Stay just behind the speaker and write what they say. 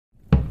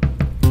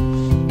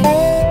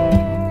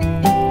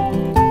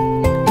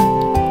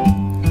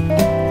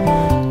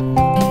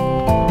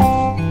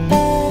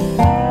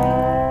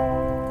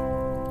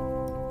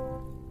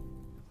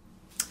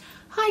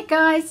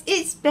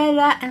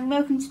Bella and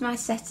welcome to my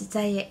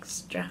Saturday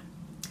Extra.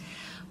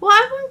 What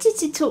I wanted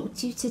to talk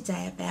to you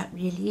today about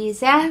really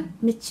is our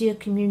mature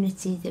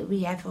community that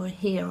we have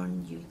here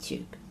on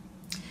YouTube.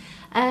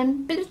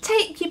 But to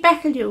take you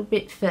back a little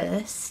bit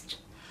first,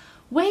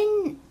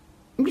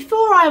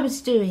 before I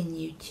was doing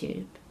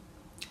YouTube,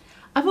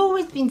 I've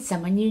always been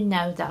someone, you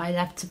know, that I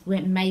love to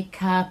wear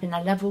makeup and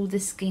I love all the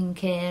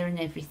skincare and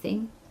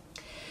everything.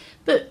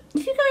 But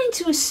if you go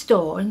into a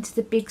store, into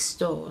the big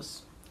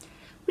stores,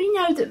 we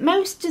know that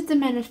most of the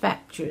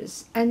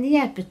manufacturers and the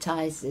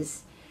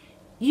advertisers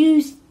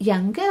use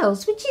young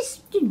girls, which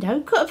is, you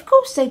know, of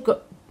course they've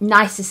got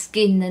nicer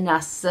skin than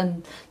us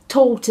and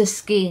taller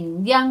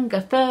skin, younger,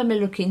 firmer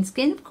looking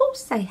skin, of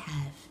course they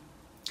have.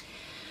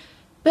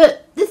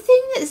 But the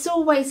thing that's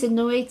always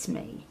annoyed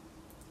me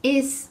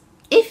is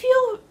if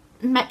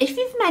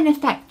you've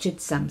manufactured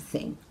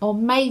something or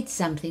made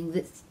something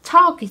that's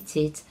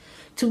targeted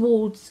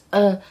towards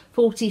a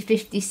 40,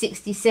 50,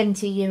 60,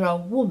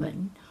 70-year-old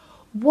woman,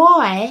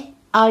 why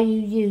are you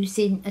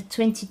using a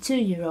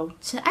 22-year-old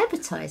to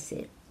advertise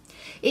it?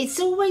 It's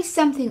always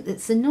something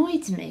that's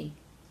annoyed me.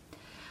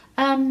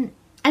 And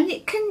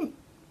you can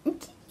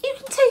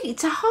take it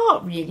to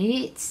heart,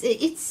 really.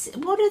 It's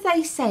what are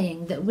they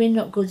saying? That we're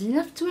not good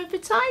enough to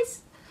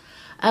advertise?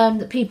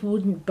 That people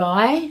wouldn't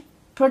buy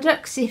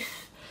products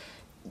if,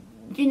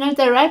 you know,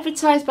 they're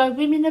advertised by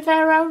women of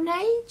our own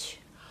age?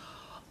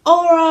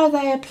 Or are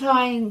they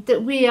applying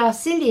that we are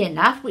silly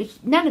enough,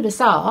 which none of us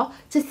are,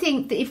 to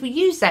think that if we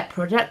use that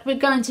product, we're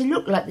going to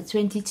look like the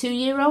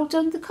 22-year-old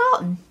on the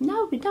carton?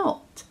 No, we're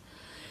not.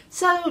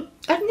 So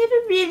I've never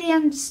really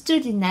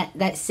understood in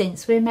that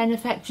sense where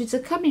manufacturers are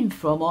coming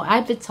from or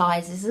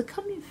advertisers are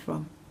coming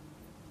from.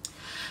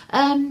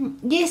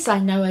 Yes, I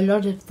know a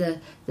lot of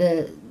the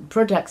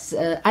products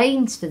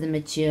aimed for the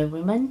mature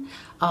women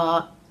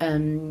are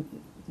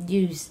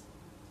use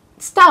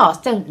stars,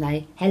 don't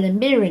they? Helen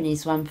Mirren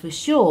is one for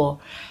sure,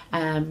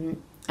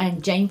 and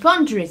Jane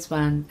Fonda is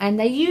one, and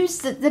they use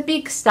the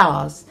big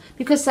stars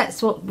because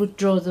that's what would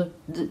draw the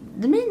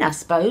men, I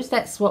suppose.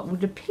 That's what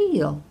would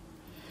appeal.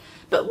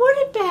 But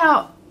what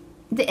about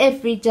the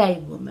everyday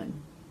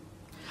woman?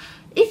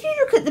 If you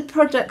look at the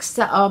products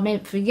that are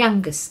meant for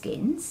younger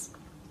skins,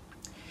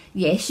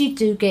 yes, you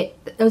do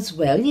get as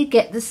well. You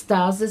get the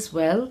stars as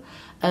well.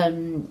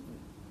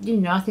 You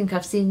know, I think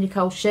I've seen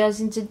Nicole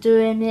Scherzinger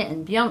doing it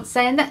and Beyonce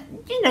and that,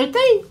 you know,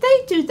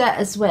 they do that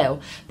as well.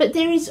 But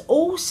there is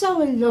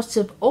also a lot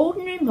of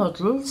ordinary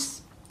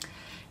models,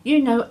 you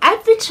know,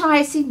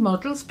 advertising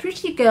models,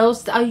 pretty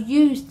girls that are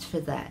used for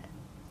that.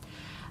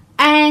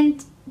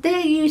 And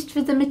they're used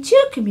for the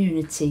mature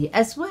community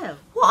as well.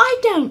 What I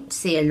don't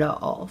see a lot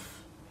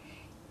of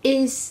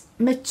is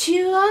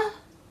mature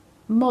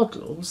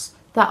models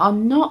that are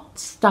not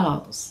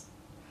stars.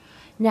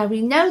 Now,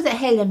 we know that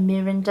Helen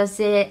Mirren does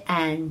it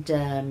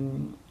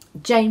and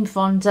Jane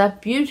Fonda,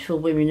 beautiful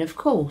women, of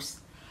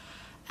course.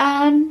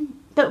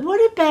 But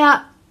what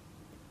about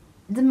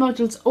the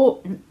models,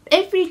 or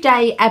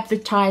everyday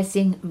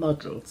advertising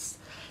models?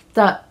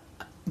 That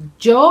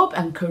job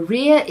and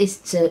career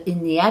is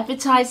in the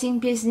advertising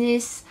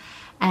business,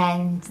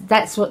 and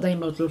that's what they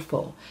model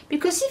for.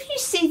 Because if you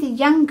see the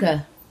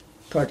younger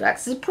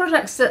products, the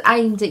products that are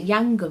aimed at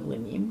younger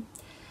women,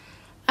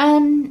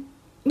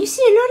 you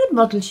see a lot of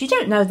models, you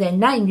don't know their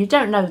name, you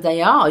don't know who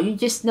they are, you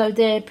just know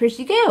they're a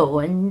pretty girl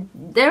and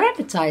they're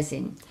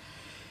advertising.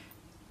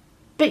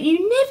 But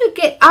you never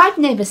get, I've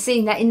never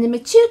seen that in the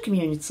mature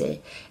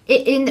community.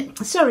 In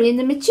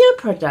the mature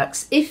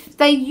products, if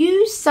they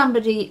use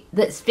somebody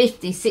that's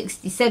 50,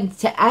 60, 70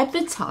 to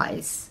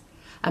advertise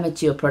a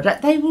mature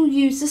product, they will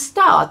use a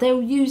star, they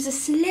will use a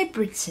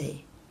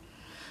celebrity.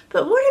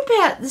 But what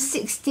about the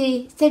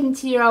 60,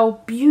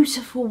 70-year-old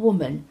beautiful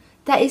woman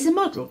that is a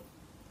model?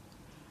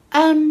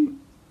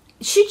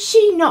 Should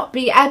she not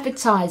be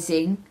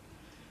advertising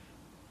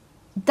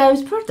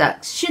those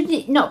products? Should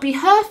it not be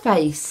her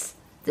face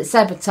that's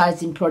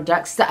advertising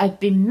products that have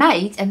been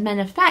made and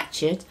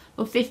manufactured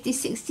for 50,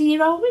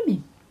 60-year-old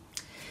women?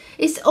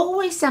 It's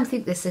always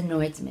something that's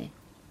annoyed me.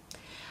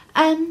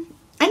 And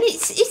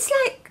it's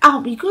like,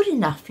 aren't we good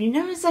enough? You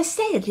know, as I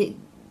said,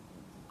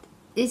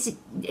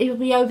 it'll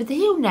be over the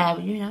hill now,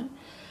 you know.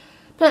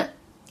 But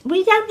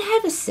we don't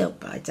have a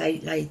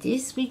sell-by-date,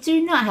 ladies. We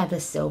do not have a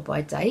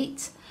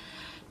sell-by-date.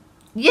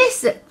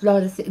 Yes, a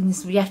lot of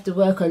things we have to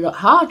work a lot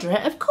harder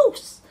at, of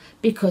course,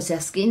 because our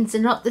skins are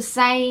not the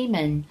same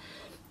and,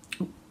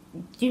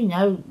 you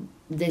know,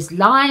 there's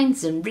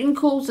lines and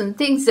wrinkles and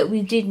things that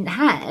we didn't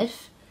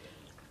have.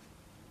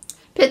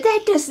 But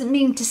that doesn't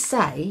mean to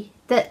say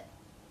that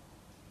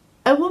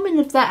a woman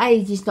of that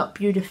age is not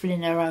beautiful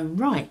in her own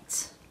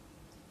right.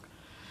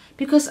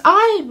 Because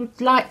I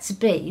would like to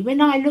be, when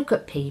I look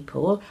at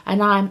people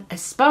and I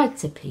aspire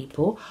to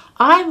people,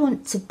 I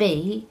want to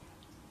be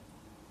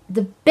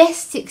the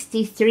best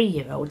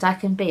 63-year-old I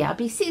can be. I'll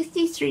be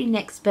 63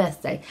 next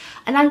birthday.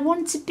 And I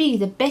want to be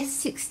the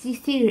best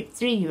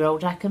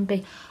 63-year-old I can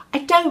be. I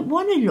don't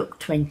want to look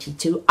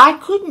 22. I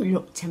couldn't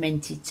look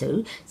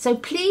 22. So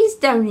please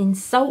don't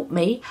insult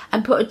me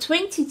and put a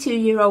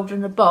 22-year-old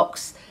in a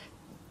box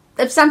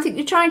of something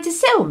you're trying to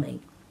sell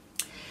me.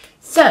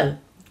 So,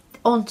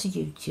 on to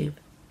YouTube.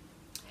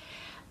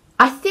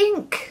 I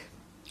think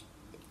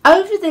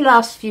over the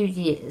last few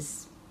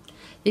years,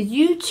 the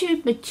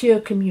YouTube mature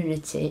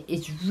community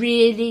is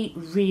really,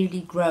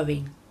 really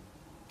growing.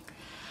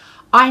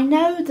 I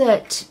know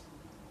that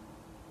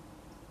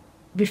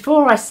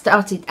before I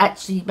started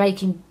actually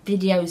making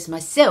videos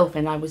myself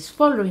and I was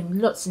following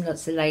lots and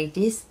lots of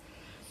ladies,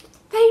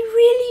 they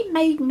really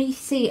made me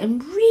see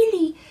and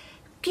really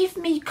give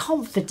me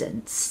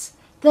confidence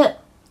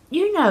that,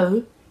 you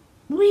know,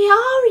 we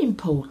are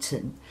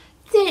important.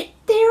 There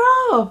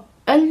are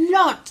a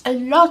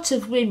lot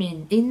of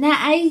women in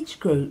that age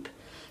group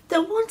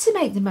that want to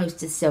make the most of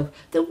themselves,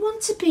 that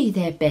want to be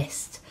their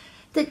best,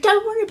 that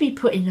don't want to be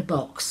put in a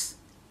box.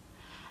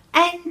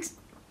 And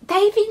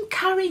they've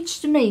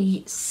encouraged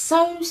me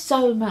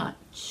so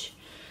much.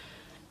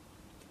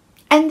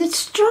 And the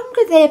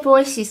stronger their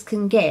voices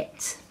can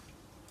get,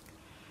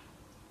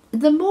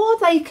 the more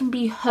they can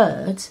be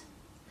heard,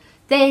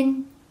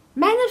 then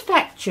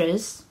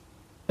manufacturers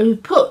who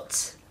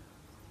put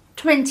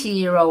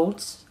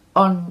 20-year-olds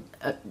on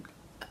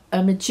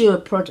a mature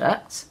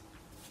product,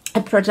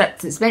 a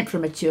product that's meant for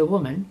a mature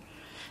woman,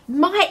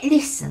 might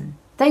listen.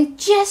 They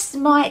just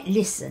might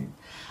listen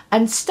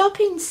and stop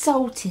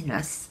insulting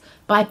us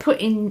by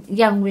putting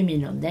young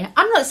women on there.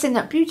 I'm not saying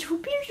that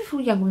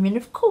beautiful young women,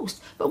 of course,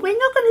 but we're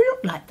not going to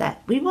look like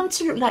that. We want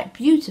to look like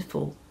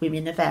beautiful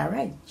women of our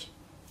age.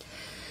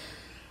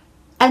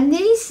 And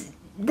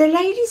the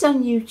ladies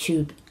on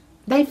YouTube,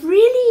 they've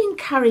really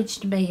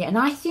encouraged me, and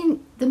I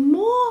think the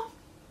more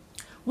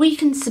we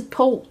can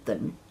support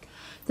them,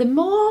 the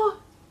more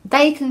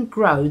they can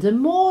grow, the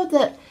more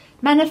that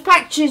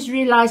manufacturers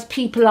realise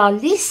people are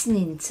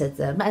listening to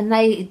them and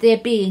they're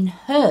being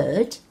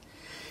heard,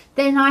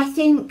 then I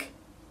think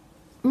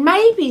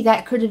maybe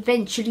that could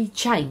eventually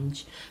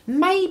change.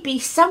 Maybe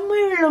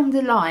somewhere along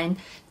the line,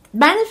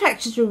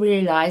 manufacturers will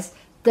realise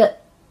that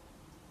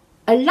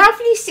a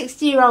lovely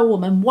 60-year-old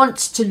woman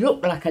wants to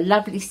look like a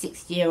lovely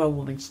 60-year-old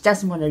woman. She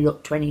doesn't want to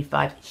look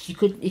 25. She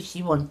could if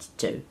she wanted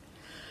to.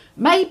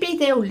 Maybe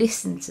they'll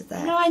listen to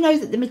that. Now, I know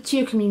that the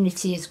mature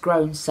community has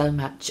grown so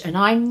much, and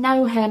I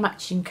know how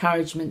much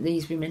encouragement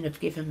these women have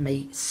given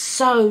me.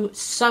 So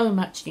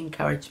much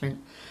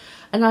encouragement.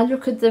 And I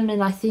look at them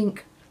and I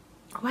think,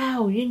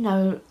 wow, you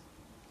know,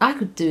 I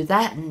could do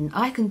that and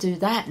I can do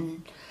that,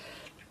 and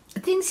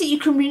things that you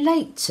can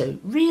relate to,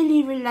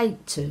 really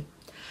relate to.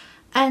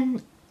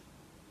 And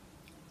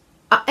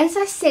as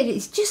I said,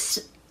 it's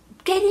just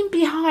getting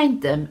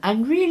behind them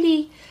and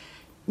really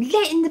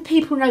letting the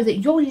people know that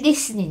you're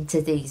listening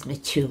to these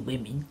mature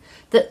women,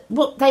 that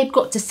what they've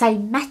got to say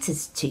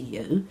matters to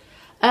you,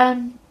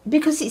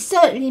 because it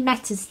certainly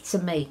matters to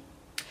me.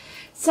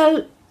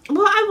 So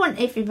what I want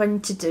everyone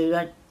to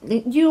do,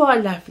 you are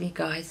lovely,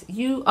 guys.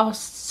 You are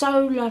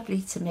so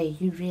lovely to me.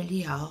 You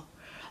really are.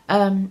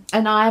 And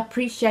I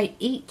appreciate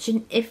each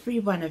and every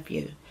one of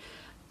you.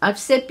 I've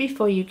said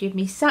before, you give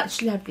me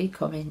such lovely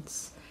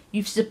comments.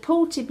 You've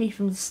supported me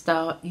from the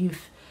start. You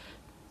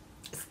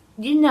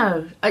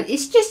know,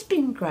 it's just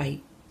been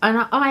great.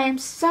 And I am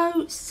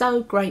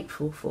so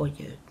grateful for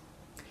you.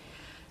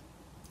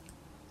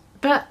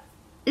 But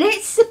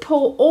let's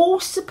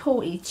all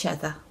support each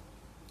other.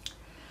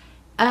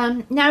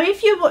 Now,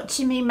 if you're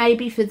watching me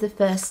maybe for the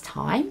first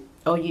time,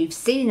 or you've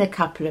seen a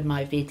couple of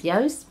my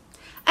videos,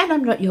 and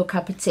I'm not your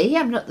cup of tea,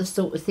 I'm not the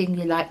sort of thing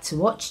you like to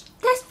watch,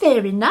 that's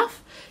fair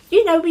enough.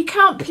 You know, we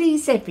can't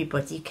please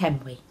everybody,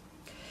 can we?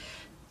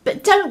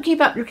 But don't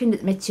give up looking at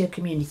the mature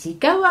community.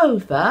 Go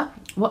over.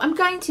 What I'm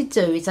going to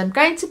do is I'm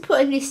going to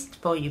put a list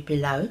for you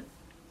below.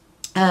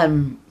 A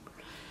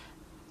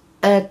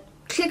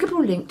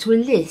clickable link to a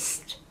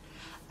list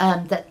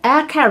that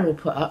our Carol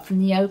put up from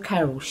the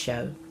Carol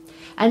show.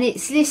 And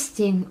it's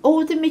listing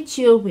all the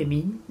mature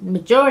women, the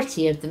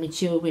majority of the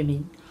mature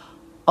women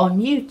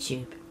on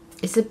YouTube.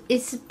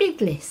 It's a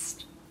big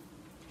list.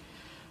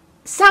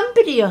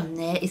 Somebody on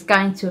there is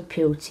going to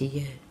appeal to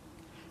you.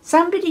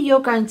 Somebody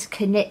you're going to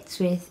connect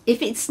with.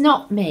 If it's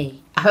not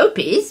me, I hope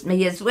it is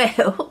me as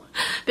well,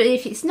 but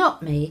if it's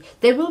not me,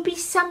 there will be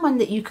someone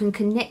that you can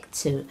connect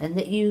to and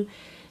that you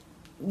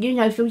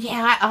know, feel,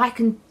 yeah, I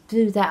can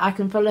do that, I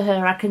can follow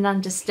her, I can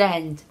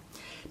understand.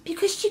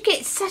 Because you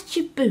get such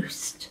a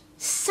boost,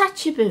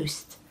 such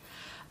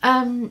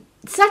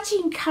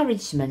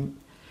encouragement.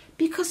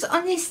 Because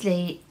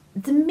honestly,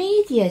 the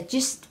media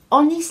just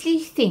honestly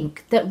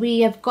think that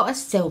we have got a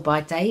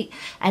sell-by date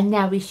and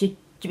now we should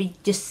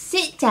just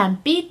sit down,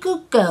 be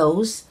good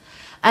girls,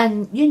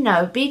 and, you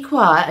know, be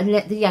quiet and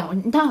let the young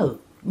one... No.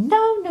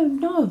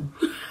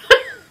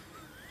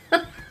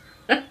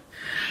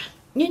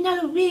 You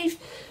know, there's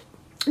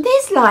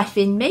life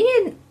in me,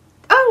 and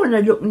I want to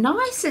look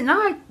nice, and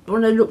I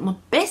want to look my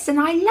best, and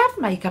I love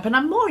makeup, and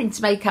I'm more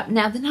into makeup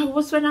now than I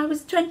was when I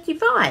was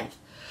 25.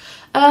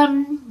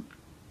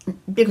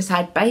 Because I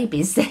had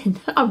babies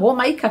then. I wore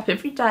makeup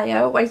every day,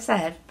 I always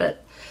have,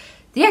 but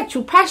the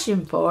actual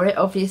passion for it,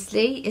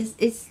 obviously,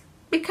 is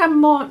become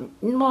more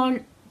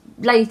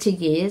later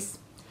years.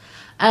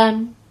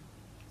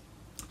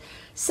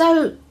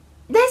 So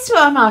that's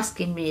what I'm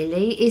asking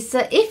really, is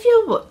that if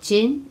you're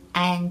watching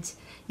and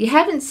you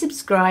haven't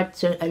subscribed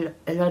to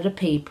a lot of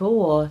people,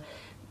 or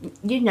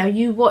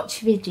you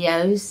watch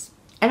videos,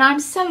 and I'm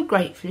so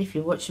grateful if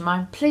you watch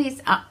mine.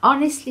 Please, I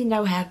honestly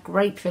know how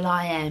grateful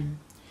I am.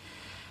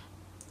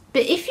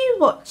 But if you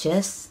watch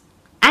us,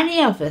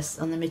 any of us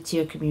on the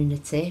mature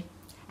community,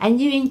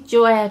 and you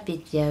enjoy our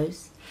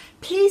videos,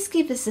 please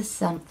give us a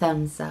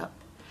thumbs up.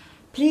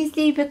 Please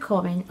leave a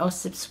comment or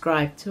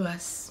subscribe to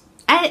us.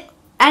 And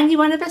any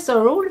one of us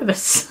or all of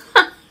us.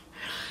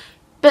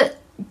 But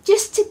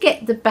just to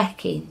get the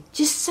backing,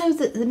 just so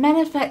that the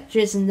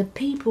manufacturers and the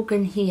people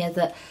can hear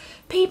that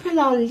people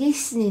are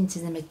listening to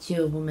the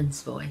mature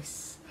woman's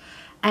voice,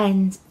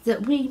 and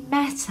that we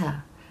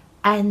matter,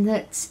 and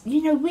that,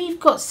 we've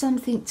got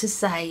something to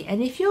say.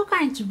 And if you're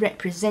going to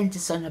represent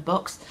us on a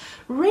box,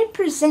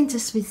 represent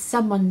us with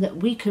someone that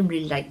we can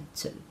relate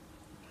to.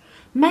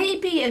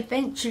 Maybe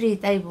eventually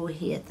they will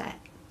hear that.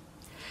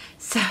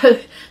 So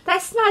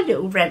that's my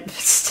little rant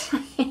for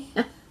today.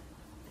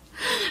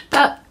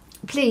 But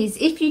please,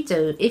 if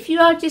you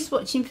are just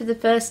watching for the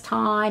first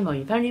time, or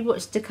you've only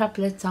watched a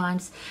couple of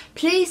times,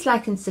 please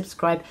like and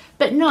subscribe,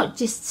 but not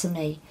just to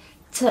me.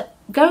 To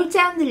go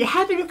down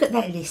have a look at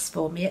that list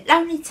for me. It'll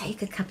only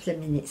take a couple of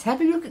minutes.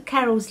 Have a look at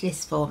Carol's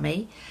list for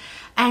me.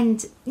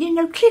 And,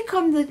 click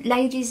on the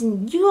ladies,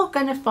 and you're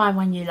going to find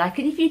one you like.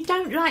 And if you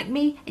don't like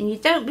me and you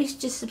don't wish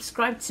to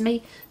subscribe to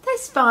me,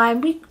 that's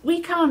fine.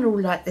 We can't all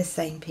like the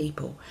same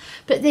people.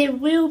 But there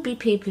will be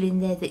people in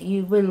there that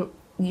you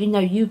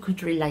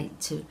could relate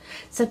to.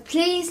 So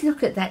please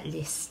look at that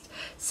list,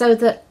 so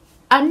that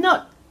I'm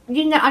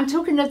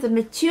talking of the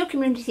mature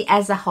community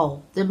as a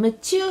whole. The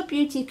mature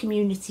beauty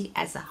community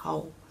as a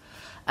whole.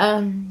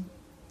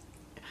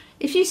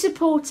 If you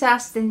support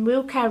us, then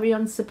we'll carry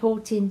on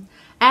supporting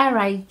our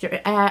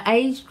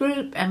age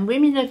group and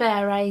women of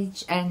our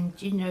age, and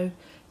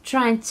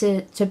trying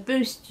to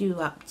boost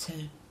you up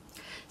too.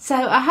 So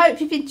I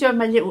hope you've enjoyed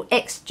my little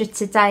extra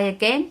today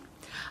again.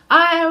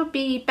 I'll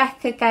be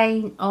back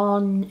again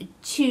on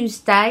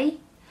Tuesday.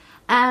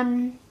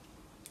 I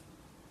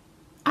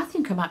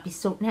think I might be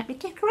sorting out my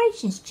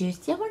decorations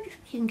Tuesday. I wonder if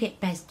you can get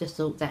Baz to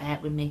sort that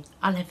out with me.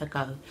 I'll have a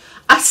go.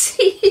 I'll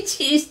see you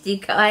Tuesday,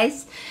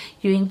 guys.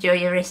 You enjoy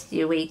the rest of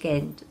your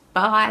weekend.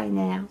 Bye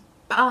now.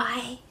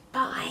 Bye.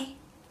 Bye.